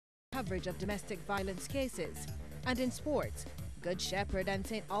average of domestic violence cases. And in sports, Good Shepherd and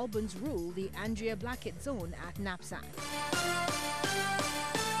St. Albans rule the Andrea Blackett zone at Knapsack.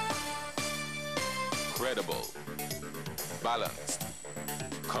 Credible, balanced,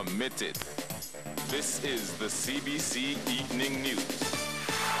 committed. This is the CBC Evening News.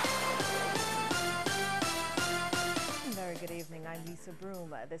 Very good evening. I'm Lisa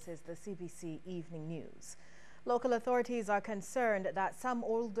Broom. This is the CBC Evening News. Local authorities are concerned that some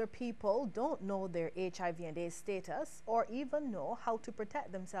older people don't know their HIV and AIDS status or even know how to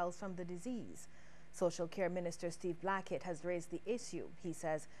protect themselves from the disease. Social Care Minister Steve Blackett has raised the issue. He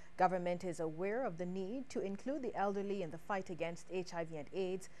says government is aware of the need to include the elderly in the fight against HIV and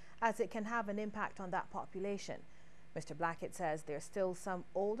AIDS, as it can have an impact on that population. Mr. Blackett says there are still some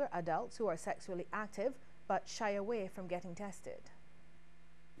older adults who are sexually active but shy away from getting tested.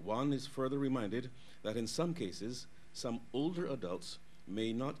 One is further reminded that in some cases, some older adults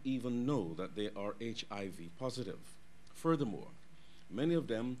may not even know that they are HIV positive. Furthermore, many of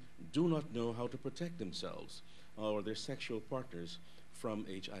them do not know how to protect themselves or their sexual partners from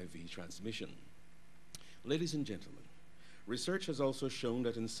HIV transmission. Ladies and gentlemen, research has also shown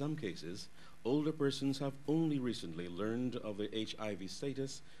that in some cases, older persons have only recently learned of their HIV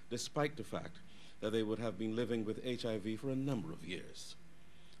status, despite the fact that they would have been living with HIV for a number of years.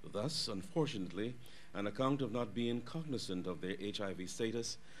 Thus, unfortunately, on account of not being cognizant of their HIV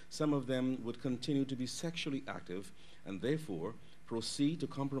status, some of them would continue to be sexually active and therefore proceed to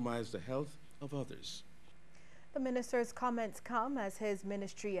compromise the health of others. The minister's comments come as his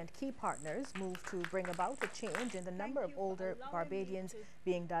ministry and key partners move to bring about a change in the number of older Barbadians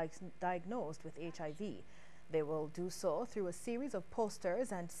being diagnosed with HIV. They will do so through a series of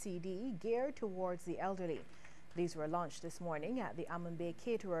posters and CD geared towards the elderly. These were launched this morning at the Ammon Bay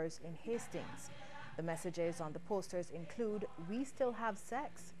Caterers in Hastings. The messages on the posters include "We still have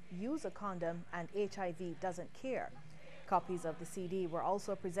sex," "Use a condom," and "HIV doesn't care." Copies of the CD were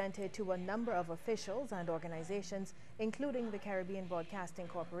also presented to a number of officials and organizations, including the Caribbean Broadcasting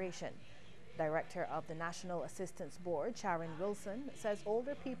Corporation. Director of the National Assistance Board, Sharon Wilson, says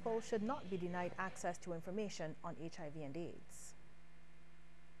older people should not be denied access to information on HIV and AIDS.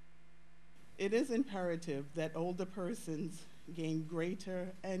 It is imperative that older persons gain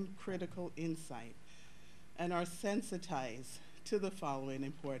greater and critical insight and are sensitized to the following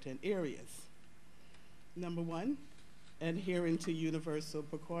important areas. Number one, adhering to universal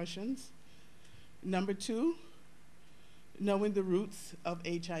precautions. Number two, knowing the roots of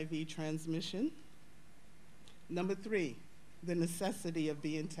HIV transmission. Number three, the necessity of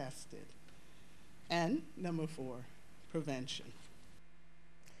being tested. And number four, prevention.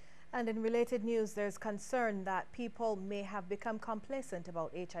 And in related news, there's concern that people may have become complacent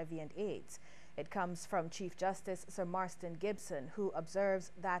about HIV and AIDS. It comes from Chief Justice Sir Marston Gibson, who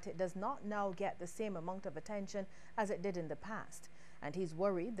observes that it does not now get the same amount of attention as it did in the past. And he's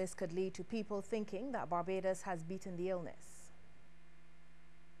worried this could lead to people thinking that Barbados has beaten the illness.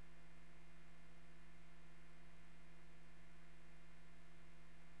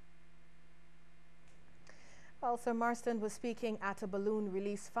 Well, Sir Marston was speaking at a balloon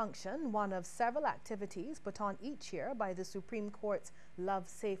release function, one of several activities put on each year by the Supreme Court's Love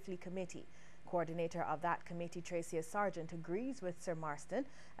Safely Committee. Coordinator of that committee, Tracy Sargent, agrees with Sir Marston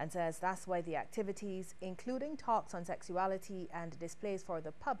and says that's why the activities, including talks on sexuality and displays for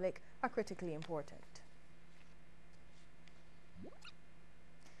the public, are critically important.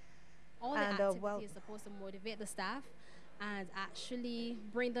 All the activity is supposed to motivate the staff and actually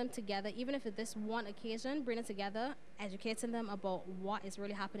bring them together, even if it's this one occasion, bring them together, educating them about what is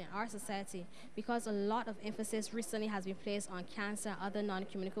really happening in our society, because a lot of emphasis recently has been placed on cancer and other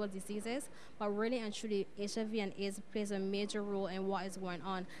non-communicable diseases, but really and truly HIV and AIDS plays a major role in what is going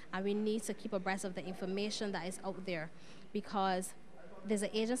on, and we need to keep abreast of the information that is out there, because there's an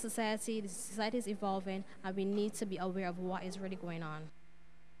aging society, the society is evolving, and we need to be aware of what is really going on.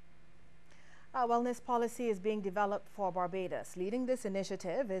 A wellness policy is being developed for Barbados. Leading this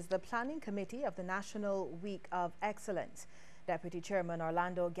initiative is the Planning Committee of the National Week of Excellence. Deputy Chairman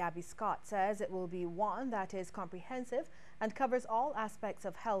Orlando Gabby Scott says it will be one that is comprehensive and covers all aspects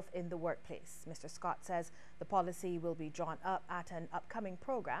of health in the workplace. Mr. Scott says the policy will be drawn up at an upcoming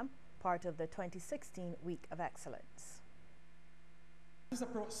program, part of the 2016 Week of Excellence. This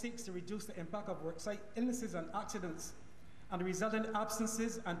approach seeks to reduce the impact of worksite illnesses and accidents and the resultant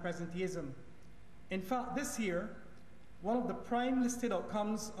absences and presenteeism. In fact, this year, one of the prime listed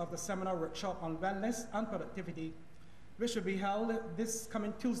outcomes of the seminar workshop on wellness and productivity, which will be held this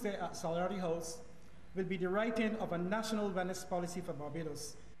coming Tuesday at Solidarity House, will be the writing of a national wellness policy for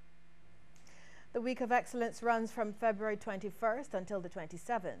Barbados. The Week of Excellence runs from February 21st until the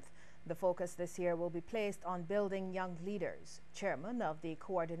 27th. The focus this year will be placed on building young leaders. Chairman of the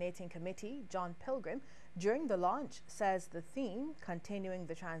coordinating committee, John Pilgrim, during the launch says the theme, continuing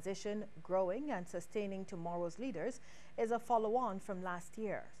the transition, growing and sustaining tomorrow's leaders, is a follow-on from last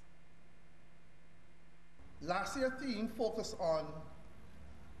year. Last year's theme focused on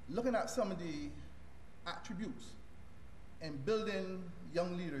looking at some of the attributes in building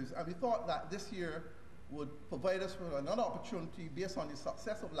young leaders, and we thought that this year would provide us with another opportunity based on the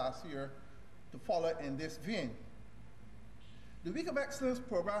success of last year to follow in this vein. The Week of Excellence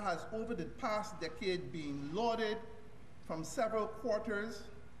program has over the past decade been lauded from several quarters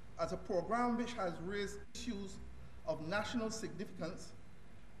as a program which has raised issues of national significance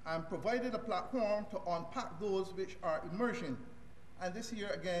and provided a platform to unpack those which are emerging. And this year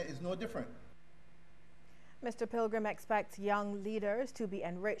again is no different. Mr. Pilgrim expects young leaders to be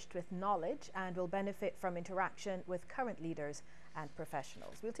enriched with knowledge and will benefit from interaction with current leaders and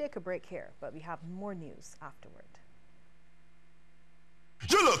professionals. We'll take a break here, but we have more news afterward.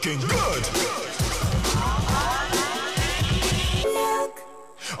 You're looking good.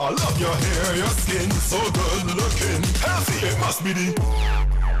 I love your hair, your skin, so good looking. Healthy, it must be the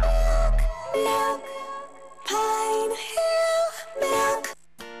Pine Hill Milk.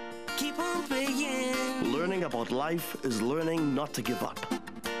 Keep on playing. Learning about life is learning not to give up.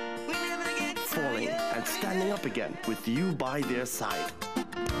 Falling and standing up again with you by their side.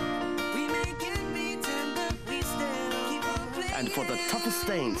 And for the toughest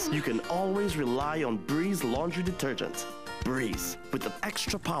stains, you can always rely on Breeze laundry detergent. Breeze, with the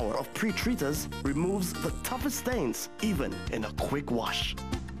extra power of pre-treaters, removes the toughest stains, even in a quick wash.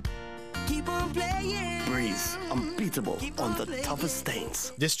 Keep on playing. Breeze, unbeatable on the toughest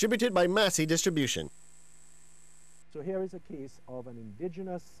stains. Distributed by Massey Distribution. So here is a case of an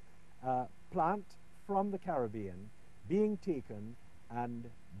indigenous plant from the Caribbean being taken and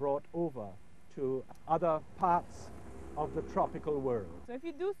brought over to other parts of the tropical world. So if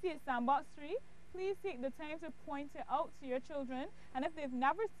you do see a sandbox tree, please take the time to point it out to your children. And if they've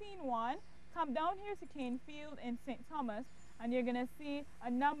never seen one, come down here to Cane Field in St. Thomas and you're going to see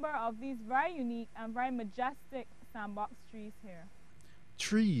a number of these very unique and very majestic sandbox trees here.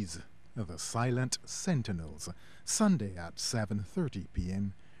 Trees are the silent sentinels. Sunday at 7:30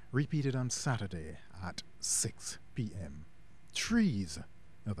 p.m. repeated on Saturday at 6 p.m. Trees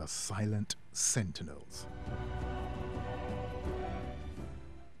are the silent sentinels.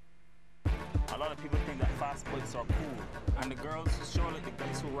 A lot of people think that fast bikes are cool, and the girls sure like the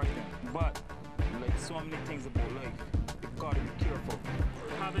guys who ride them. But like so many things about life, you gotta be careful.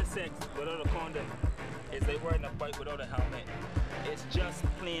 Having sex without a condom is like riding a bike without a helmet. It's just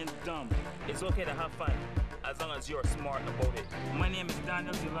plain dumb. It's okay to have fun as long as you're smart about it. My name is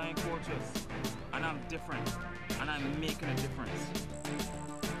Daniel the Lion Fortress, and I'm different, and I'm making a difference.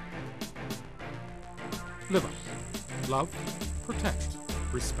 Live up, love, protect,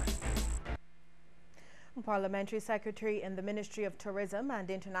 respect. Parliamentary Secretary in the Ministry of Tourism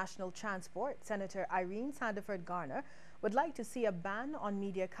and International Transport, Senator Irene Sandiford Garner, would like to see a ban on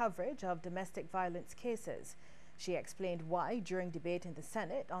media coverage of domestic violence cases. She explained why during debate in the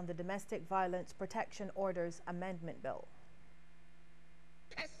Senate on the Domestic Violence Protection Orders Amendment Bill.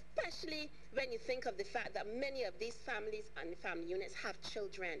 Especially when you think of the fact that many of these families and family units have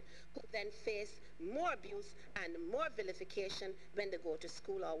children who then face more abuse and more vilification when they go to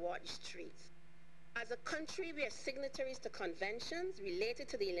school or walk the streets. As a country, we are signatories to conventions related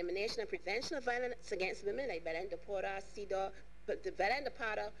to the elimination and prevention of violence against women, like Belém do Pará, CEDAW,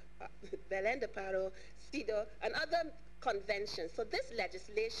 and other conventions. So this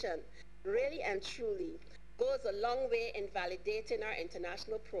legislation really and truly goes a long way in validating our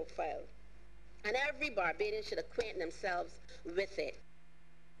international profile. And every Barbadian should acquaint themselves with it.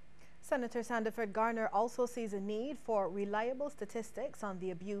 Senator Sandiford Garner also sees a need for reliable statistics on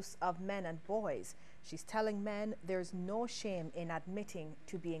the abuse of men and boys. She's telling men there's no shame in admitting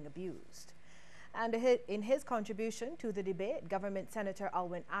to being abused. And in his contribution to the debate, Government Senator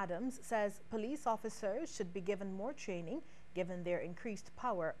Alwyn Adams says police officers should be given more training given their increased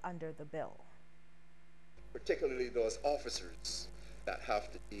power under the bill. Particularly those officers that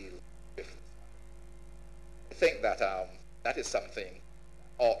have to deal with. I think that that is something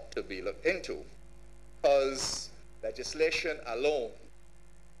ought to be looked into, because legislation alone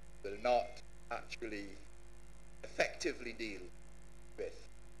will not actually effectively deal with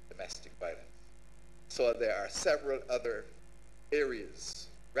domestic violence. So there are several other areas,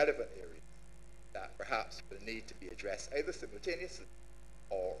 relevant areas, that perhaps will need to be addressed either simultaneously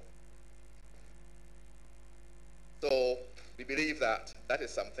or. So we believe that that is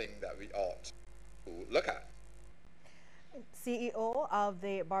something that we ought to look at. CEO of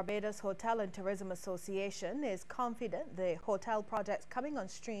the Barbados Hotel and Tourism Association is confident the hotel projects coming on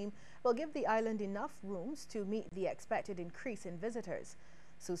stream will give the island enough rooms to meet the expected increase in visitors.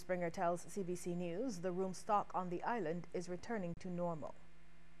 Sue Springer tells CBC News the room stock on the island is returning to normal.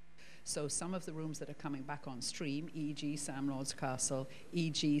 So some of the rooms that are coming back on stream, e.g. Sam Lord's Castle,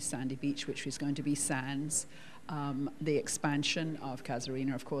 e.g. Sandy Beach, which is going to be Sands, the expansion of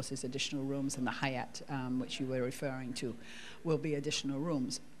Casuarina, of course, is additional rooms, and the Hyatt, which you were referring to, will be additional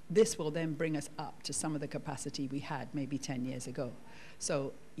rooms. This will then bring us up to some of the capacity we had maybe 10 years ago.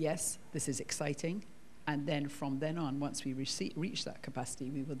 So yes, this is exciting. And then from then on, once we reach that capacity,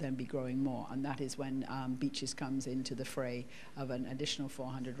 we will then be growing more. And that is when Beaches comes into the fray of an additional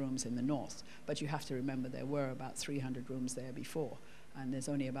 400 rooms in the north. But you have to remember there were about 300 rooms there before. And there's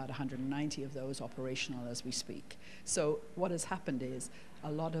only about 190 of those operational as we speak. So what has happened is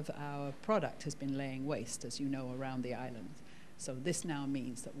a lot of our product has been laying waste, as you know, around the island. So this now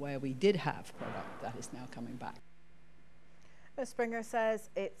means that where we did have product, that is now coming back. Ms. Springer says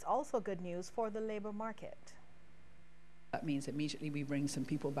it's also good news for the labor market. That means immediately we bring some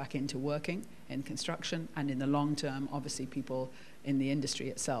people back into working in construction, and in the long term, obviously people in the industry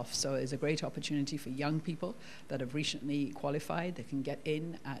itself. So it's a great opportunity for young people that have recently qualified. They can get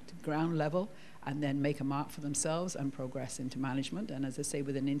in at ground level and then make a mark for themselves and progress into management. And as I say,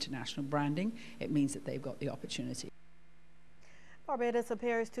 with an international branding, it means that they've got the opportunity. Barbados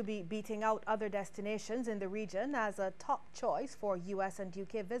appears to be beating out other destinations in the region as a top choice for US and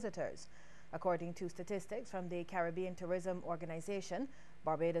UK visitors. According to statistics from the Caribbean Tourism Organization,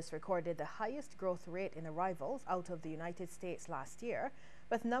 Barbados recorded the highest growth rate in arrivals out of the United States last year,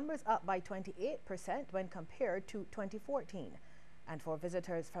 with numbers up by 28% when compared to 2014. And for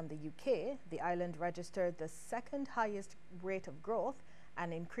visitors from the UK, the island registered the second highest rate of growth,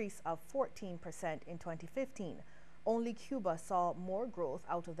 an increase of 14% in 2015. Only Cuba saw more growth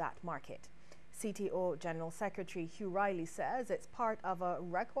out of that market. CTO General Secretary Hugh Riley says it's part of a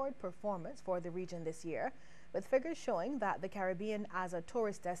record performance for the region this year, with figures showing that the Caribbean as a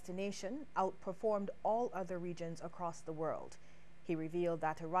tourist destination outperformed all other regions across the world. He revealed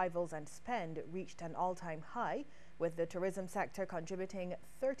that arrivals and spend reached an all-time high, with the tourism sector contributing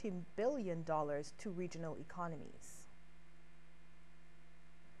 $30 billion to regional economies.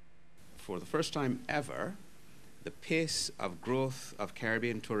 For the first time ever, the pace of growth of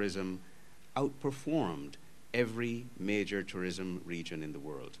Caribbean tourism outperformed every major tourism region in the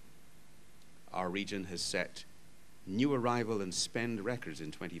world. Our region has set new arrival and spend records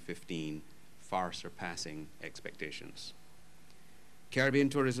in 2015, far surpassing expectations. Caribbean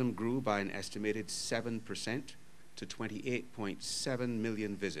tourism grew by an estimated 7% to 28.7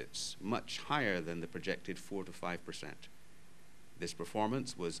 million visits, much higher than the projected 4 to 5%. This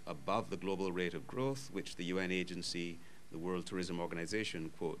performance was above the global rate of growth, which the UN agency, the World Tourism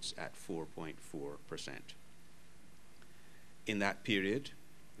Organization, quotes at 4.4%. In that period,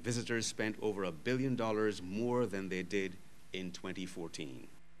 visitors spent over $1 billion more than they did in 2014.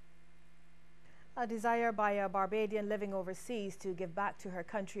 A desire by a Barbadian living overseas to give back to her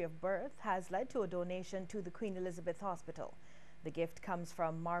country of birth has led to a donation to the Queen Elizabeth Hospital. The gift comes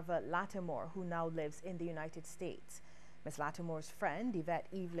from Marva Lattimore, who now lives in the United States. Ms. Lattimore's friend, Yvette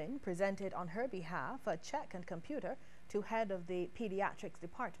Evelyn, presented on her behalf a check and computer to head of the pediatrics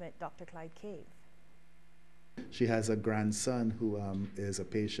department, Dr. Clyde Cave. She has a grandson who is a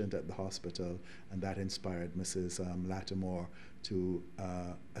patient at the hospital, and that inspired Mrs. Lattimore to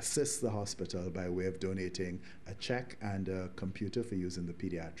assist the hospital by way of donating a check and a computer for use in the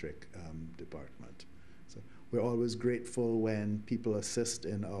pediatric department. So we're always grateful when people assist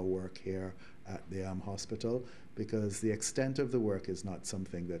in our work here at the hospital, because the extent of the work is not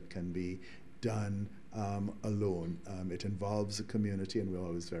something that can be done alone. It involves a community, and we're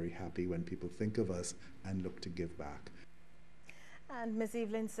always very happy when people think of us and look to give back. And Ms.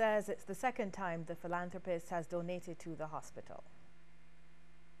 Evelyn says it's the second time the philanthropist has donated to the hospital.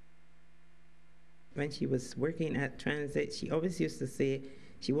 When she was working at Transit, she always used to say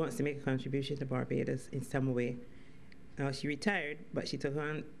she wants to make a contribution to Barbados in some way. Now she retired, but she took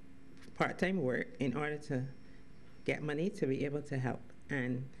on part-time work in order to get money to be able to help.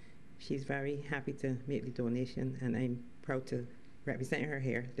 And she's very happy to make the donation, and I'm proud to represent her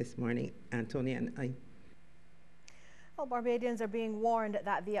here this morning, Antonia and I. Well, Barbadians are being warned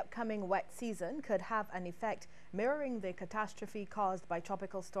that the upcoming wet season could have an effect mirroring the catastrophe caused by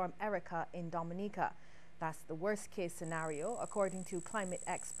Tropical Storm Erica in Dominica. That's the worst-case scenario, according to climate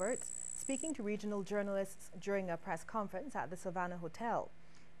experts speaking to regional journalists during a press conference at the Savannah Hotel.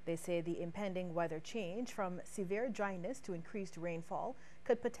 They say the impending weather change from severe dryness to increased rainfall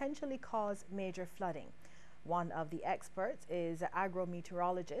could potentially cause major flooding. One of the experts is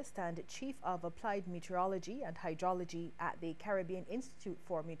agrometeorologist and Chief of Applied Meteorology and Hydrology at the Caribbean Institute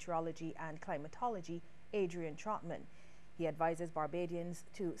for Meteorology and Climatology, Adrian Trotman. He advises Barbadians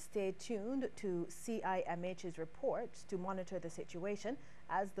to stay tuned to CIMH's reports to monitor the situation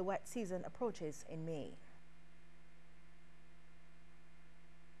as the wet season approaches in May.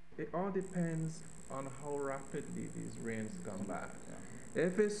 It all depends on how rapidly these rains come back.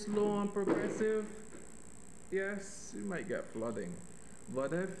 If it's slow and progressive, yes, you might get flooding.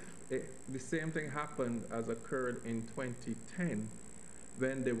 But if the same thing happened as occurred in 2010,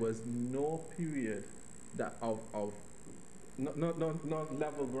 when there was no period that not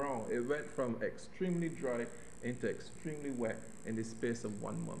level ground, it went from extremely dry into extremely wet in the space of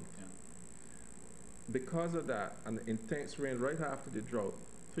 1 month. Because of that and the intense rain right after the drought,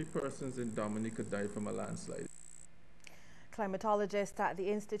 3 persons in Dominica died from a landslide. Climatologist at the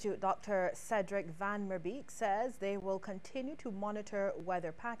Institute, Dr. Cedric Van Merbeek, says they will continue to monitor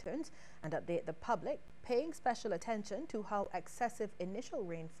weather patterns and update the public, paying special attention to how excessive initial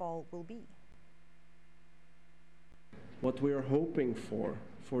rainfall will be. What we are hoping for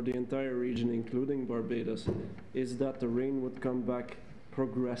the entire region, including Barbados, is that the rain would come back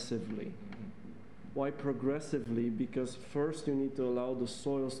progressively. Why progressively? Because first you need to allow the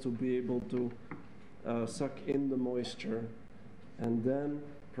soils to be able to suck in the moisture and then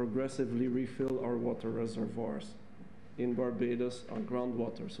progressively refill our water reservoirs. In Barbados, our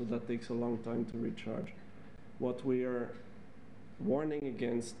groundwater, so that takes a long time to recharge. What we are warning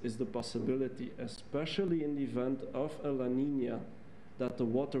against is the possibility, especially in the event of a La Nina, that the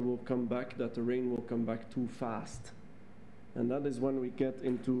water will come back, that the rain will come back too fast. And that is when we get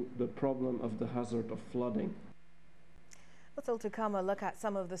into the problem of the hazard of flooding. Still to come, a look at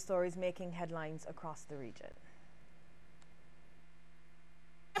some of the stories making headlines across the region.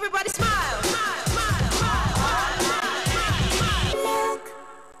 Everybody smile, smile, smile, smile, smile, smile.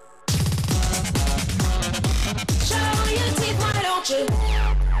 Show your teeth, why don't you?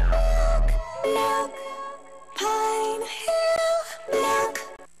 Look, Pine Hill, look.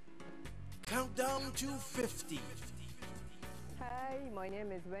 Countdown to 50. Hi, my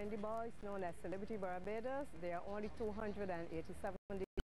name is Wendy Boyce, known as Celebrity Barbados. There are only 287